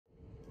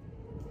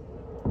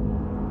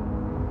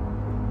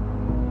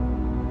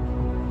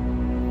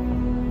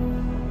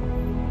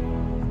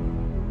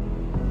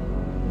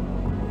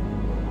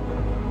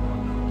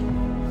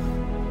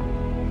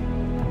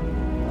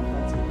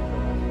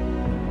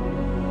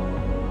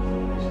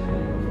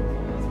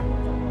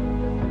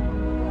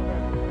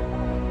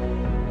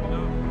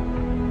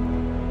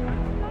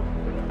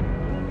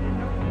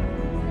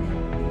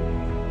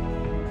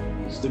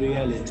the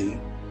reality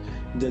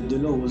that the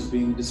law was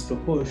being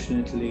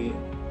disproportionately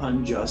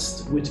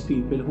unjust with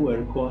people who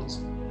were caught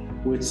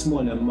with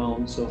small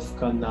amounts of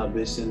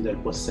cannabis in their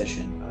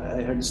possession.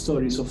 I heard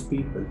stories of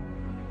people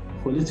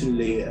who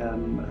literally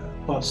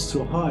passed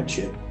through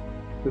hardship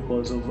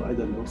because of,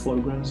 4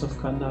 grams of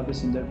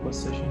cannabis in their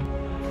possession.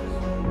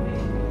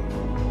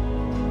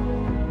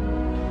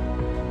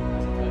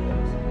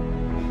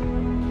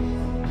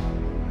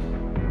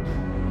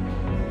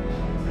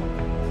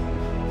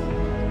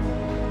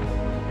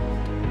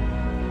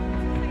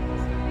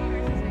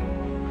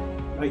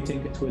 I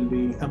think it will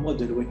be a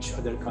model which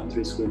other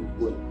countries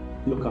will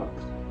look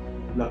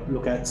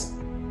at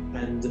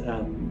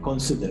and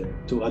consider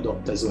to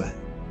adopt as well.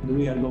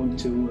 We are going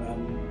to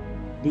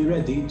be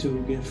ready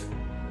to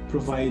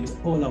provide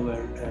all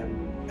our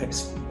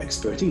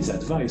expertise,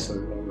 advice,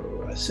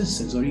 or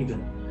assistance, or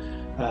even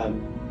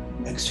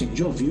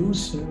exchange of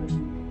views,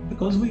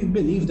 because we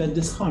believe that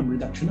this harm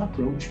reduction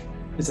approach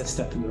is a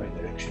step in the right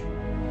direction.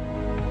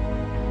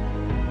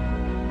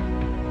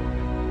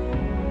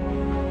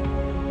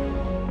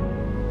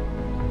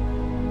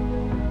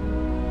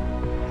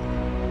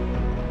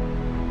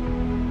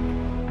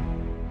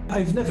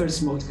 I've never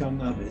smoked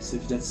cannabis,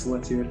 if that's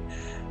what you're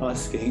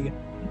asking.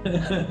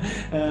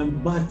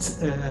 But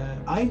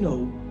I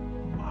know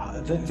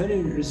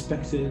very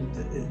respected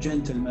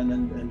gentlemen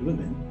and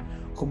women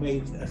who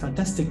made a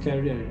fantastic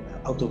career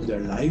out of their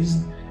lives,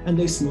 and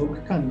they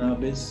smoke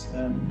cannabis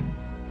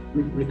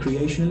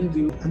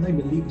recreationally. And I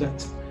believe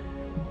that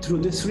through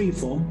this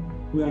reform,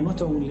 we are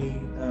not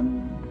only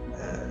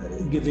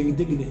giving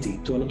dignity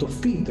to a lot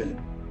of people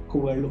who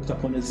were looked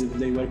upon as if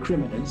they were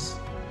criminals,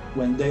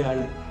 when they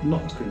are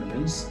not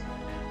criminals,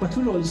 but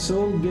we're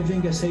also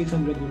giving a safe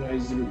and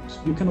regularized route.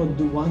 You cannot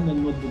do one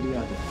and not do the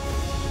other.